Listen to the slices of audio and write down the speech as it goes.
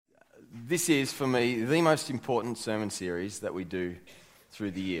this is, for me, the most important sermon series that we do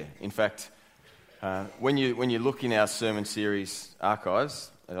through the year. In fact, when you look in our sermon series archives,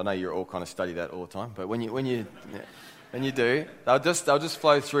 and I know you all kind of study that all the time, but when you do, they'll just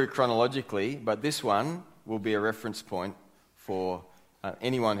flow through chronologically. But this one will be a reference point for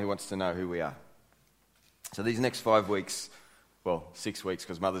anyone who wants to know who we are. So these next 5 weeks, well, 6 weeks,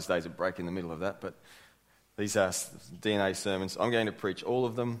 because Mother's Day's a break in the middle of that, but these are DNA sermons. I'm going to preach all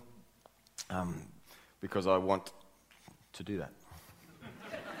of them because I want to do that.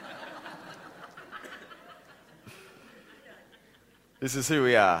 This is who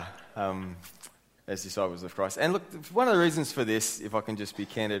we are as disciples of Christ. And look, one of the reasons for this, if I can just be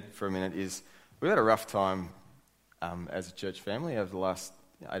candid for a minute, is we've had a rough time as a church family over the last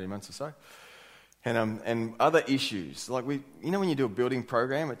 18 months or so. And other issues, like when you do a building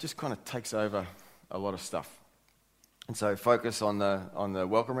program, it just kind of takes over a lot of stuff. And so focus on the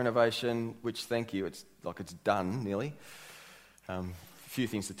welcome renovation, which, thank you, it's done nearly. A few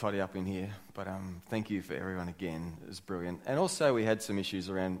things to tidy up in here, but thank you for everyone again. It was brilliant. And also we had some issues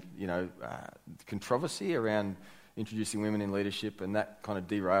around, controversy around introducing women in leadership, and that kind of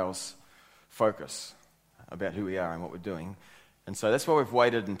derails focus about who we are and what we're doing. And so that's why we've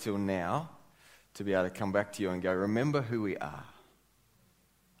waited until now to be able to come back to you and go, remember who we are.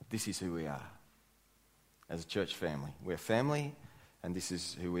 This is who we are as a church family. We're family, and this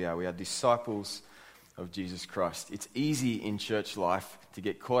is who we are. We are disciples of Jesus Christ. It's easy in church life to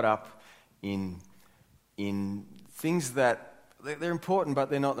get caught up in things that they're important, but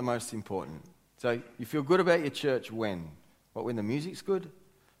they're not the most important. So you feel good about your church when? What, when the music's good?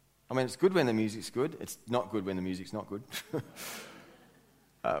 I mean, it's good when the music's good. It's not good when the music's not good.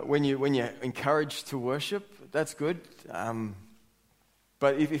 When you're encouraged to worship, that's good.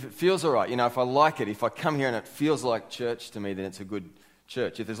 But if it feels all right, if I like it, if I come here and it feels like church to me, then it's a good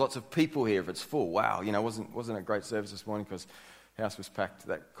church. If there's lots of people here, if it's full, wow, wasn't a great service this morning because the house was packed,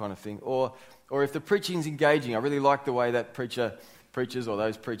 that kind of thing. Or if the preaching's engaging, I really like the way that preacher preaches or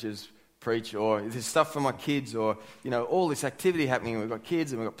those preachers preach, or there's stuff for my kids, or all this activity happening. We've got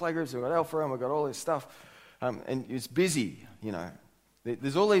kids and we've got playgroups, we've got Alpha, and we've got all this stuff, and it's busy.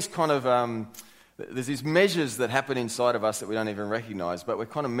 There's all these kind of there's these measures that happen inside of us that we don't even recognize, but we're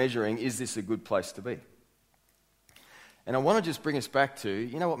kind of measuring, is this a good place to be? And I want to just bring us back to,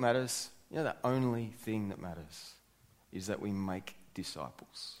 what matters? The only thing that matters is that we make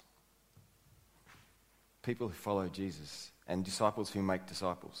disciples. People who follow Jesus, and disciples who make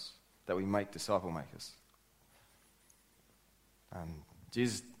disciples. That we make disciple makers.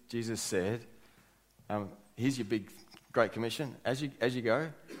 Jesus said, here's your big, great commission. As you go,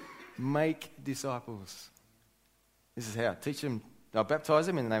 make disciples. This is how. Teach them, baptize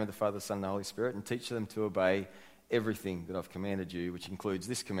them in the name of the Father, the Son, and the Holy Spirit, and teach them to obey everything that I've commanded you, which includes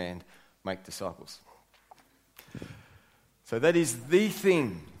this command, make disciples. So that is the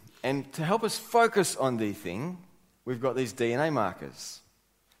thing. And to help us focus on the thing, we've got these DNA markers.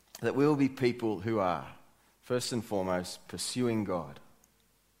 That we will be people who are, first and foremost, pursuing God.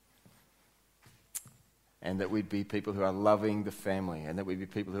 And that we'd be people who are loving the family, and that we'd be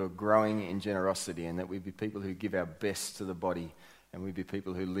people who are growing in generosity, and that we'd be people who give our best to the body, and we'd be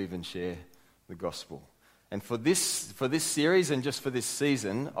people who live and share the gospel. And for this series and just for this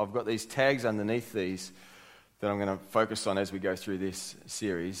season, I've got these tags underneath these that I'm going to focus on as we go through this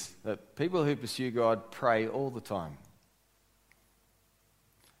series, that people who pursue God pray all the time.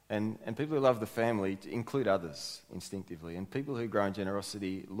 And people who love the family include others instinctively. And people who grow in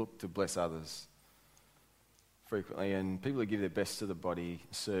generosity look to bless others frequently. And people who give their best to the body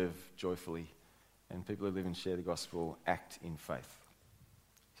serve joyfully. And people who live and share the gospel act in faith.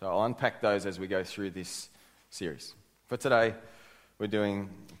 So I'll unpack those as we go through this series. For today, we're doing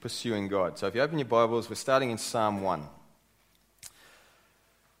Pursuing God. So if you open your Bibles, we're starting in Psalm 1.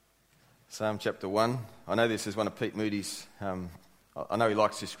 Psalm chapter 1. I know this is one of Pete Moody's... I know he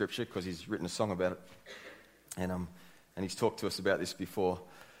likes this scripture because he's written a song about it, and he's talked to us about this before.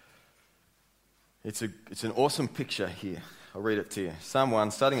 It's an awesome picture here. I'll read it to you. Psalm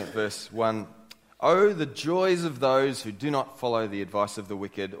 1, starting at verse 1. Oh, the joys of those who do not follow the advice of the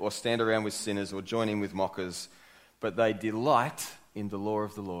wicked, or stand around with sinners, or join in with mockers, but they delight in the law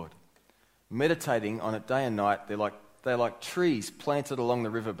of the Lord. Meditating on it day and night, they're like trees planted along the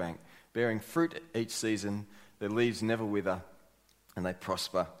riverbank, bearing fruit each season. Their leaves never wither, and they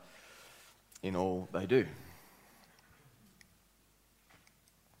prosper in all they do.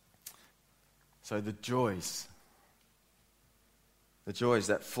 So the joys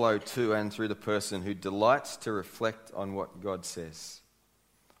that flow to and through the person who delights to reflect on what God says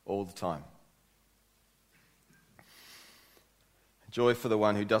all the time. Joy for the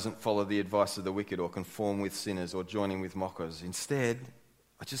one who doesn't follow the advice of the wicked or conform with sinners or join in with mockers. Instead,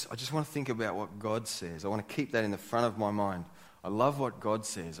 I just want to think about what God says. I want to keep that in the front of my mind. I love what God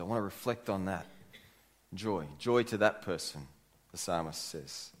says. I want to reflect on that. Joy to that person, the psalmist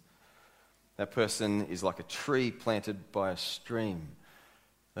says. That person is like a tree planted by a stream,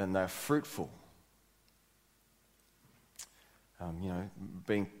 and they're fruitful.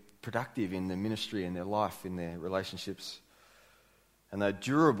 Being productive in their ministry, in their life, in their relationships. And they're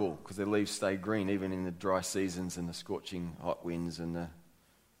durable because their leaves stay green even in the dry seasons and the scorching hot winds and the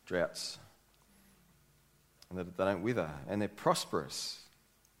droughts. And that they don't wither. And they're prosperous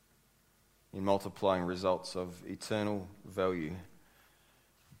in multiplying results of eternal value.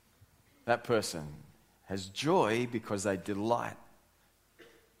 That person has joy because they delight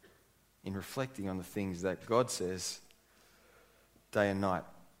in reflecting on the things that God says day and night.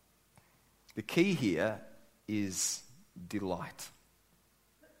 The key here is delight.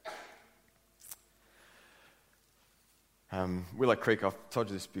 Willow Creek, I've told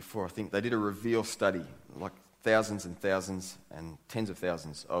you this before, I think they did a reveal study, like thousands and thousands and tens of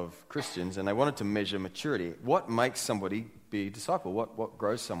thousands of Christians, and they wanted to measure maturity. What makes somebody be a disciple? What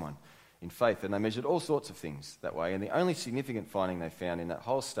grows someone in faith? And they measured all sorts of things that way, and the only significant finding they found in that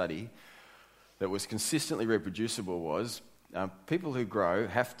whole study that was consistently reproducible was people who grow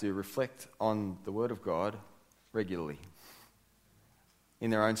have to reflect on the Word of God regularly,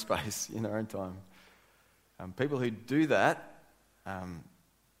 in their own space, in their own time. People who do that,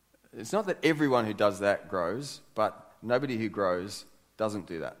 it's not that everyone who does that grows, but nobody who grows doesn't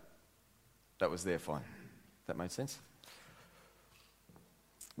do that. That was their finding. That made sense?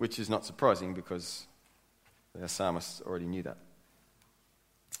 Which is not surprising because the psalmist already knew that.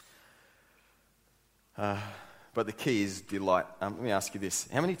 But the key is delight. Let me ask you this.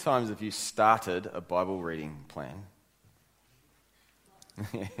 How many times have you started a Bible reading plan?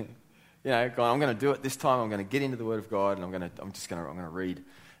 I'm going to do it this time. I'm going to get into the Word of God, and I'm going to read, and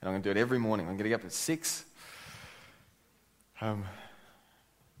I'm going to do it every morning. I'm going to get up at 6.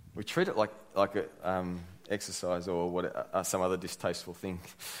 We treat it like an exercise or some other distasteful thing,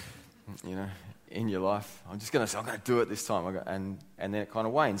 in your life. I'm going to do it this time, and then it kind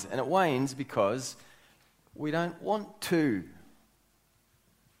of wanes, and it wanes because we don't want to.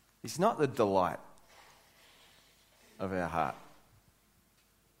 It's not the delight of our heart.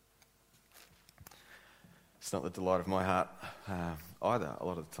 It's not the delight of my heart either, a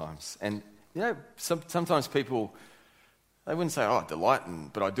lot of the times. And, sometimes people, they wouldn't say, delight,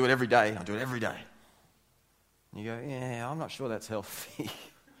 but I do it every day. I do it every day. And you go, yeah, I'm not sure that's healthy.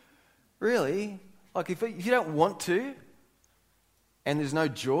 Really? Like, if you don't want to, and there's no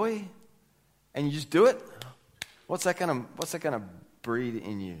joy, and you just do it, what's that going to breed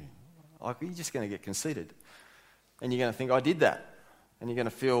in you? Like, you're just going to get conceited. And you're going to think, I did that. And you're going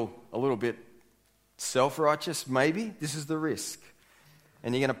to feel a little bit self-righteous, maybe. This is the risk.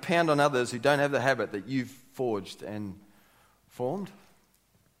 And you're going to pound on others who don't have the habit that you've forged and formed.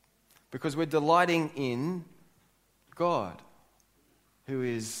 Because we're delighting in God, who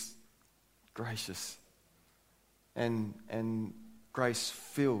is gracious and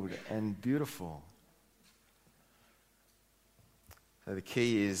grace-filled and beautiful. So the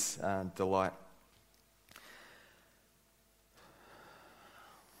key is delight.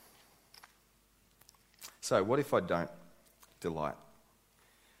 So what if I don't delight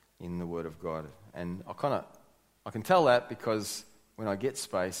in the Word of God? And I can tell that because when I get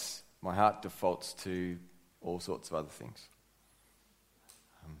space, my heart defaults to all sorts of other things.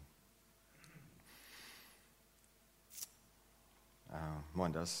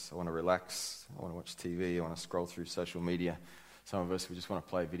 Mine does. I want to relax. I want to watch TV. I want to scroll through social media. Some of us, we just want to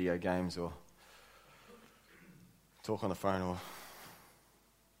play video games or talk on the phone or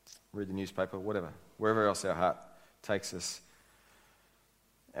read the newspaper, whatever. Wherever else our heart takes us.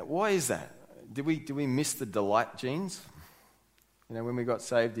 Why is that? Did we miss the delight genes? When we got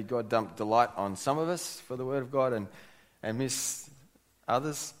saved, did God dump delight on some of us for the Word of God and miss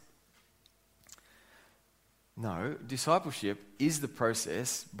others? No, discipleship is the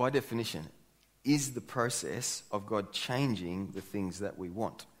process, by definition, is the process of God changing the things that we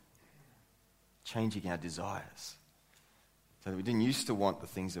want. Changing our desires. So that we didn't used to want the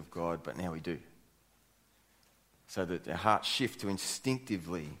things of God, but now we do. So that our hearts shift to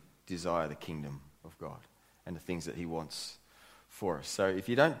instinctively desire the kingdom of God and the things that He wants for us. So if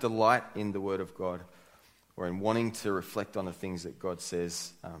you don't delight in the Word of God or in wanting to reflect on the things that God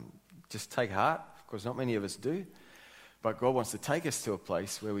says, just take heart, because not many of us do. But God wants to take us to a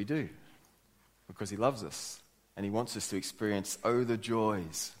place where we do, because He loves us and He wants us to experience, the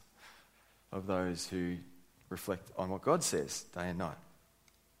joys of those who reflect on what God says day and night.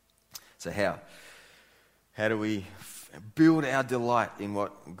 So how? How do we build our delight in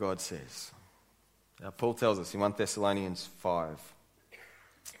what God says? Now, Paul tells us in 1 Thessalonians 5.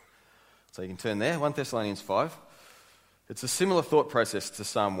 So you can turn there, 1 Thessalonians 5. It's a similar thought process to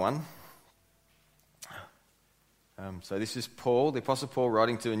Psalm 1. So this is Paul, the Apostle Paul,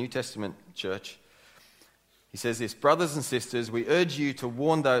 writing to a New Testament church. He says this, brothers and sisters, we urge you to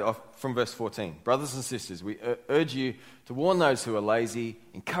warn those, from verse 14, brothers and sisters, we urge you to warn those who are lazy,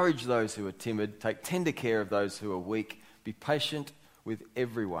 encourage those who are timid, take tender care of those who are weak, be patient with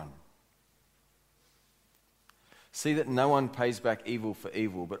everyone. See that no one pays back evil for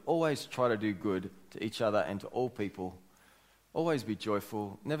evil, but always try to do good to each other and to all people. Always be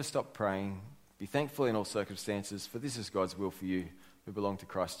joyful, never stop praying, be thankful in all circumstances, for this is God's will for you who belong to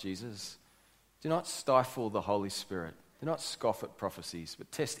Christ Jesus. Do not stifle the Holy Spirit. Do not scoff at prophecies,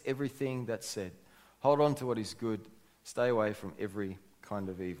 but test everything that's said. Hold on to what is good. Stay away from every kind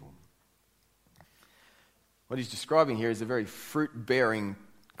of evil. What he's describing here is a very fruit-bearing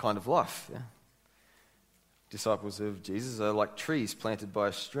kind of life. Yeah? Disciples of Jesus are like trees planted by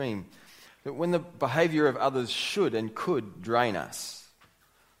a stream. But when the behaviour of others should and could drain us,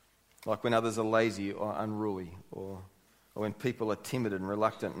 like when others are lazy or unruly, or when people are timid and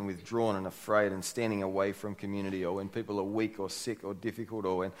reluctant and withdrawn and afraid and standing away from community, or when people are weak or sick or difficult,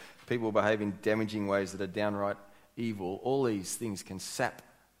 or when people behave in damaging ways that are downright evil, all these things can sap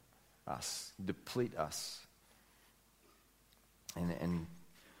us, deplete us, and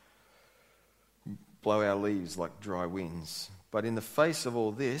blow our leaves like dry winds. But in the face of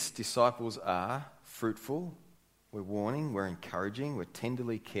all this, disciples are fruitful. We're warning, we're encouraging, we're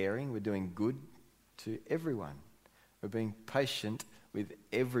tenderly caring, we're doing good to everyone. We're being patient with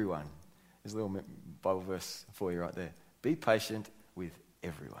everyone. There's a little Bible verse for you right there. Be patient with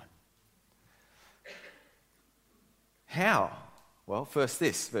everyone. How? Well, first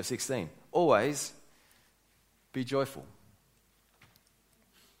this, verse 16. Always be joyful.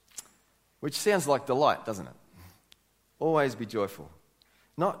 Which sounds like delight, doesn't it? Always be joyful.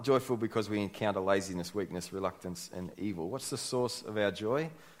 Not joyful because we encounter laziness, weakness, reluctance, and evil. What's the source of our joy?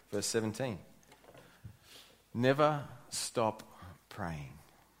 Verse 17. Never stop praying.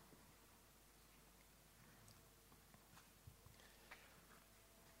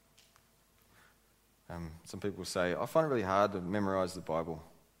 Some people say, I find it really hard to memorize the Bible.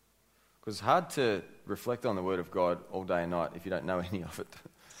 Because it's hard to reflect on the Word of God all day and night if you don't know any of it.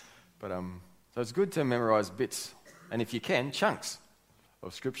 But so it's good to memorize bits, and if you can, chunks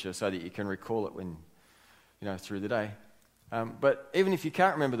of Scripture, so that you can recall it when through the day. But even if you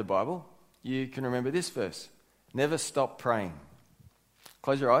can't remember the Bible, you can remember this verse: never stop praying.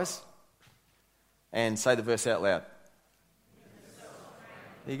 Close your eyes and say the verse out loud.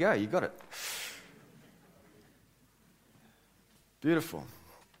 There you go. You got it. Beautiful.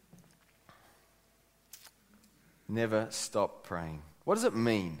 Never stop praying. What does it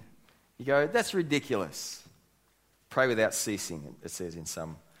mean? You go, that's ridiculous. Pray without ceasing, it says in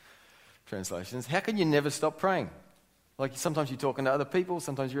some translations. How can you never stop praying? Like sometimes you're talking to other people,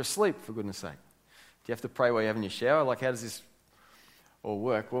 sometimes you're asleep, for goodness sake. Do you have to pray while you're having your shower? Like, how does this all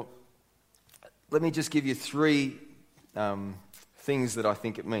work? Well, let me just give you three things that I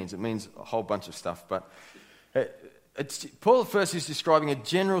think it means. It means a whole bunch of stuff, but Paul first is describing a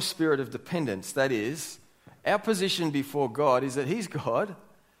general spirit of dependence. That is, our position before God is that He's God,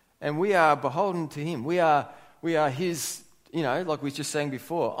 and we are beholden to Him. We are His, like we just sang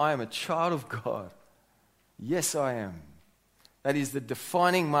before, I am a child of God. Yes, I am. That is the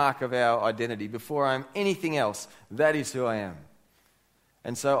defining mark of our identity. Before I am anything else, that is who I am.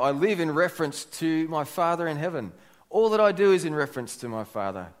 And so I live in reference to my Father in heaven. All that I do is in reference to my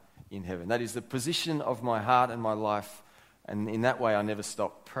Father in heaven. That is the position of my heart and my life. And in that way, I never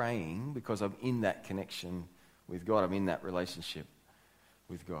stop praying because I'm in that connection with God. I'm in that relationship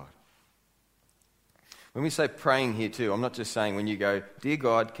with God. When we say praying here too, I'm not just saying when you go, dear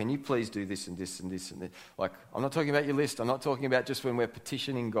God, can you please do this and this and this and this. Like, I'm not talking about your list. I'm not talking about just when we're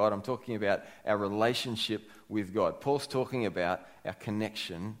petitioning God. I'm talking about our relationship with God. Paul's talking about our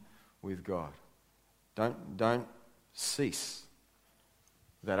connection with God. Don't cease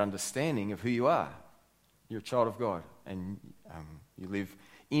that understanding of who you are. You're a child of God, and you live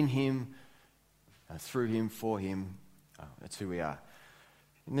in Him, through Him, for Him. That's who we are.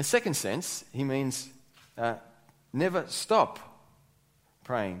 In the second sense, he means never stop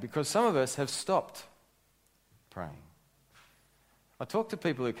praying, because some of us have stopped praying. I talk to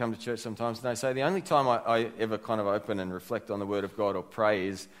people who come to church sometimes, and they say the only time I ever kind of open and reflect on the Word of God or pray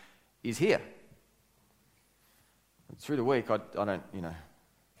is here. Through the week, I don't,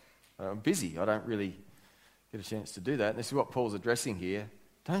 I'm busy. I don't really get a chance to do that. And this is what Paul's addressing here.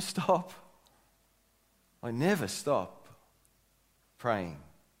 Don't stop. I never stop praying.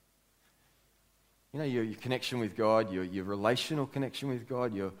 You know, your connection with God, your relational connection with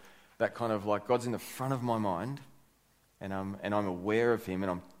God, that kind of like God's in the front of my mind, and I'm aware of Him,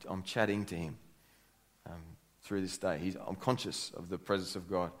 and I'm chatting to Him through this day. I'm conscious of the presence of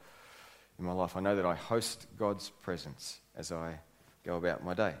God in my life. I know that I host God's presence as I go about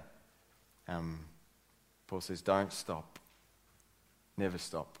my day. Paul says, don't stop. Never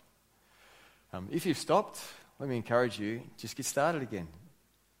stop. If you've stopped, let me encourage you, just get started again.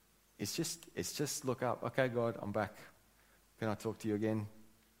 It's just look up. Okay, God, I'm back. Can I talk to you again?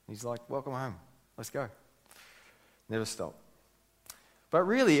 He's like, welcome home. Let's go. Never stop. But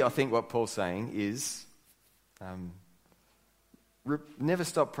really, I think what Paul's saying is never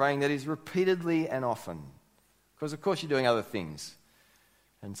stop praying. That is repeatedly and often. Because, of course, you're doing other things.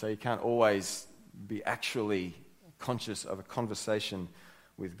 And so you can't always be actually conscious of a conversation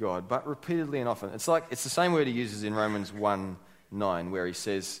with God. But repeatedly and often. It's the same word he uses in Romans 1:9, where he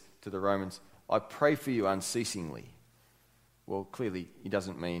says to the Romans, I pray for you unceasingly. Well, clearly, he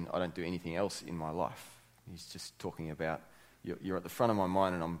doesn't mean I don't do anything else in my life. He's just talking about you're at the front of my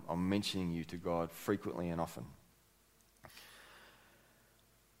mind, and I'm mentioning you to God frequently and often.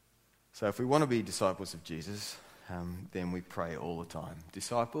 So if we want to be disciples of Jesus, then we pray all the time.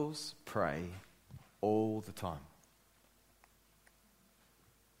 Disciples pray all the time.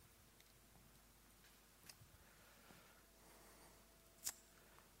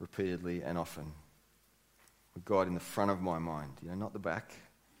 Repeatedly and often. With God in the front of my mind, not the back.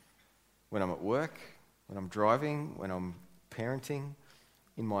 When I'm at work, when I'm driving, when I'm parenting,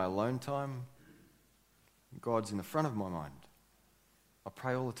 in my alone time, God's in the front of my mind. I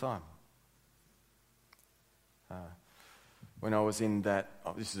pray all the time. When I was in that,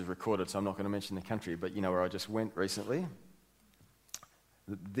 this is recorded, so I'm not going to mention the country, but where I just went recently,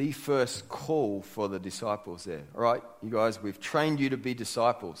 the first call for the disciples there. All right, you guys, we've trained you to be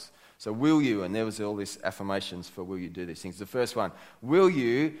disciples. So will you, and there was all these affirmations for will you do these things. The first one, will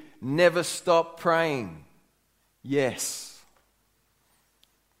you never stop praying? Yes.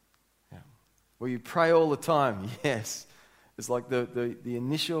 Yeah. Will you pray all the time? Yes. It's like the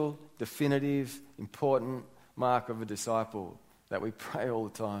initial, definitive, important mark of a disciple, that we pray all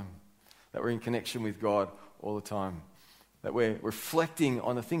the time, that we're in connection with God all the time, that we're reflecting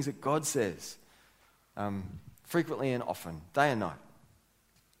on the things that God says frequently and often, day and night.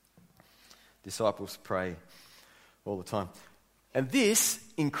 Disciples pray all the time. And this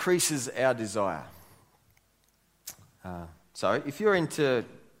increases our desire. So if you're into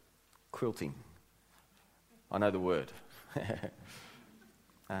quilting, I know the word.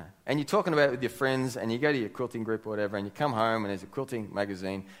 And you're talking about it with your friends, and you go to your quilting group or whatever, and you come home and there's a quilting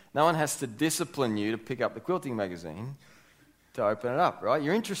magazine. No one has to discipline you to pick up the quilting magazine to open it up, right?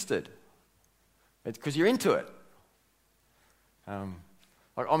 You're interested. It's because you're into it.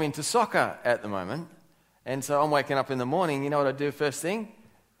 Like I'm into soccer at the moment, and so I'm waking up in the morning. You know what I do first thing?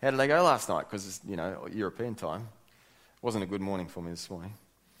 How did I go last night? Because it's, European time. It wasn't a good morning for me this morning.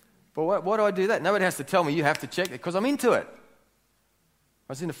 But why do I do that? Nobody has to tell me you have to check it, because I'm into it.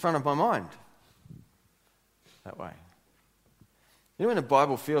 I was in the front of my mind that way. When the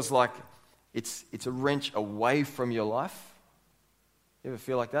Bible feels like it's a wrench away from your life? You ever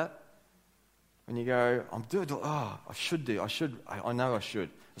feel like that? When you go, I know I should.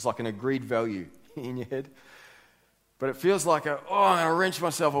 It's like an agreed value in your head. But it feels like I'm going to wrench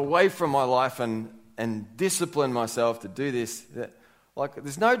myself away from my life and discipline myself to do this. Like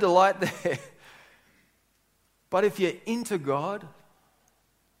there's no delight there. But if you're into God,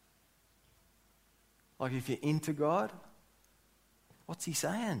 what's he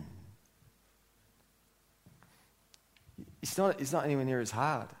saying? It's not anywhere near as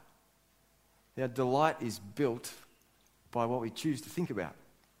hard. Our delight is built by what we choose to think about.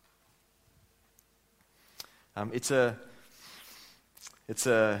 I've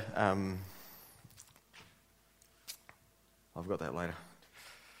got that later.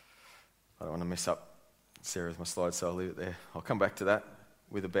 I don't want to mess up Sarah with my slides, so I'll leave it there. I'll come back to that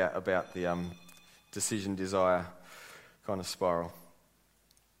with about the decision, desire kind of spiral.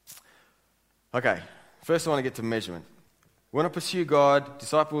 Okay, first I want to get to measurement. We want to pursue God.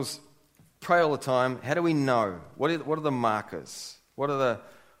 Disciples pray all the time. How do we know? What are the markers? What are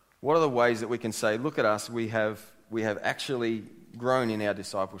the ways that we can say, look at us, we have actually grown in our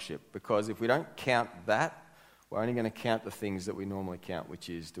discipleship? Because if we don't count that, we're only going to count the things that we normally count, which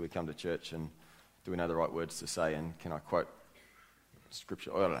is, do we come to church and do we know the right words to say, and can I quote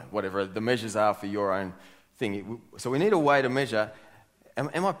scripture? I don't know, whatever the measures are for your own thing. So we need a way to measure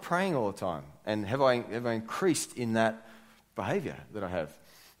Am I praying all the time? And have I increased in that behavior that I have?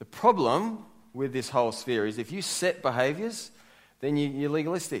 The problem with this whole sphere is if you set behaviors, then you're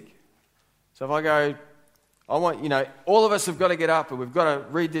legalistic. So if I go, I want, all of us have got to get up and we've got to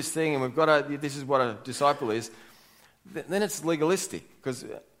read this thing and this is what a disciple is, then it's legalistic because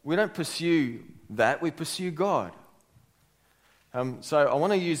we don't pursue that, we pursue God. So I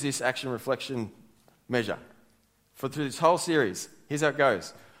want to use this action reflection measure through this whole series. Here's how it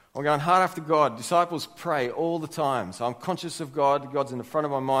goes. I'm going hard after God. Disciples pray all the time. So I'm conscious of God. God's in the front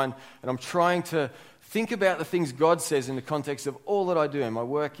of my mind. And I'm trying to think about the things God says in the context of all that I do in my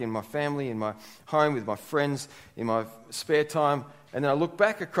work, in my family, in my home, with my friends, in my spare time. And then I look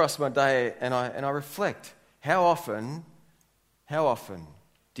back across my day and I reflect. How often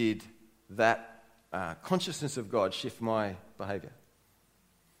did that consciousness of God shift my behavior?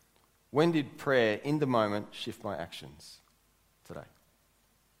 When did prayer in the moment shift my actions today?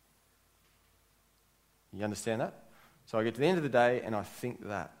 You understand that? So I get to the end of the day and I think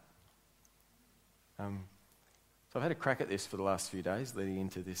that. So I've had a crack at this for the last few days leading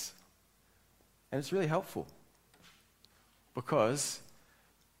into this. And it's really helpful. Because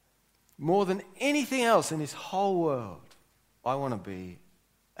more than anything else in this whole world, I want to be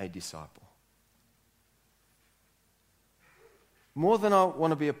a disciple. More than I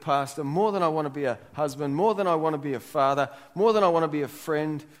want to be a pastor, more than I want to be a husband, more than I want to be a father, more than I want to be a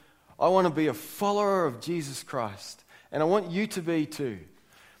friend, I want to be a follower of Jesus Christ. And I want you to be too.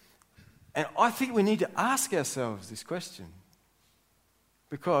 And I think we need to ask ourselves this question.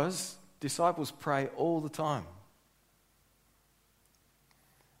 Because disciples pray all the time.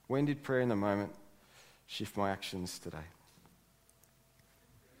 When did prayer in the moment shift my actions today?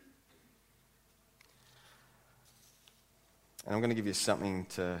 And I'm going to give you something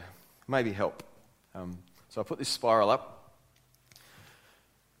to maybe help. So I put this spiral up.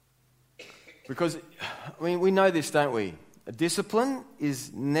 Because, we know this, don't we? Discipline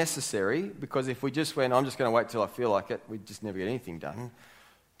is necessary because if we just went, I'm just going to wait till I feel like it, we'd just never get anything done.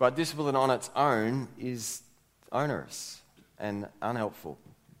 But discipline on its own is onerous and unhelpful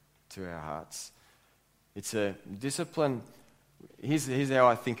to our hearts. It's a discipline. Here's how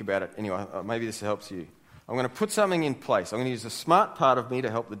I think about it. Anyway, maybe this helps you. I'm going to put something in place. I'm going to use the smart part of me to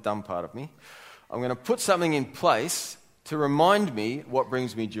help the dumb part of me. I'm going to put something in place to remind me what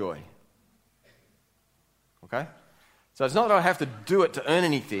brings me joy. Okay? So it's not that I have to do it to earn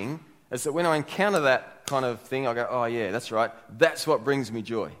anything. It's that when I encounter that kind of thing, I go, oh yeah, that's right. That's what brings me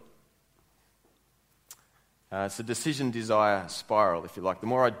joy. It's a decision-desire spiral, if you like. The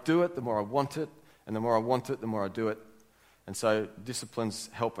more I do it, the more I want it. And the more I want it, the more I do it. And so disciplines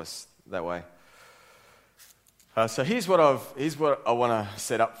help us that way. So here's what I want to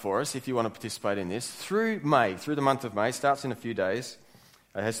set up for us if you want to participate in this. Through the month of May, starts in a few days.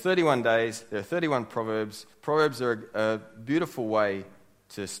 It has 31 days. There are 31 Proverbs. Proverbs are a beautiful way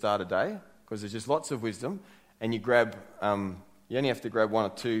to start a day because there's just lots of wisdom. And you only have to grab one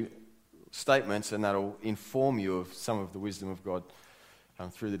or two statements and that'll inform you of some of the wisdom of God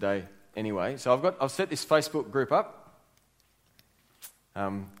through the day anyway. So I've set this Facebook group up.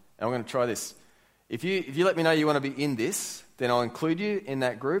 And I'm going to try this. If you let me know you want to be in this, then I'll include you in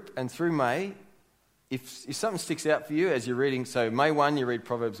that group. And through May, if something sticks out for you as you're reading, so May 1, you read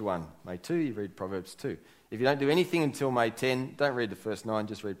Proverbs 1. May 2, you read Proverbs 2. If you don't do anything until May 10, don't read the first 9,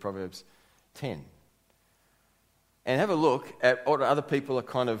 just read Proverbs 10. And have a look at what other people are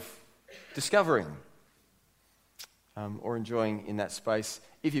kind of discovering or enjoying in that space.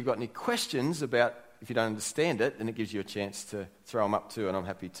 If you've got any questions about, if you don't understand it, then it gives you a chance to throw them up too, and I'm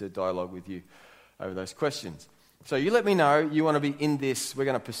happy to dialogue with you over those questions. So you let me know you want to be in this. We're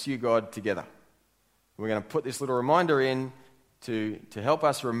going to pursue God together. We're going to put this little reminder in to help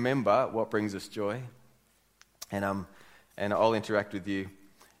us remember what brings us joy. And I'll interact with you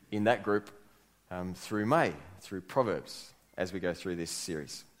in that group through May, through Proverbs, as we go through this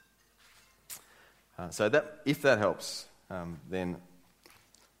series. So that if that helps, then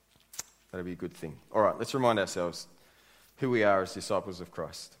that'll be a good thing. All right, let's remind ourselves who we are as disciples of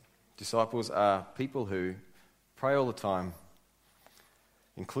Christ. Disciples are people who pray all the time,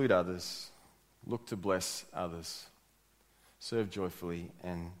 include others, look to bless others, serve joyfully,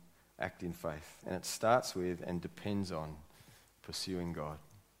 and act in faith. And it starts with and depends on pursuing God,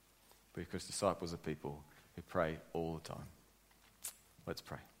 because disciples are people who pray all the time. Let's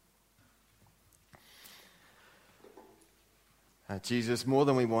pray. Jesus, more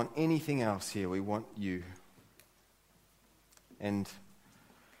than we want anything else here, we want you. And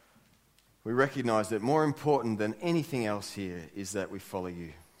we recognize that more important than anything else here is that we follow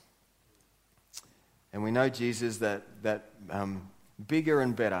you. And we know, Jesus, that bigger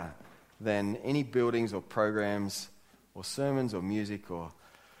and better than any buildings or programs or sermons or music or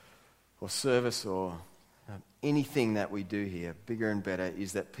service or anything that we do here. Bigger and better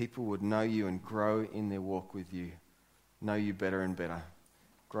is that people would know you and grow in their walk with you, know you better and better,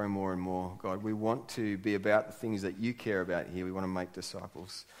 grow more and more. God, we want to be about the things that you care about here. We want to make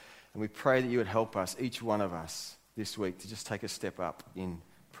disciples. And we pray that you would help us, each one of us, this week to just take a step up in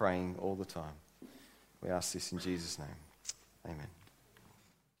praying all the time. We ask this in Jesus' name. Amen.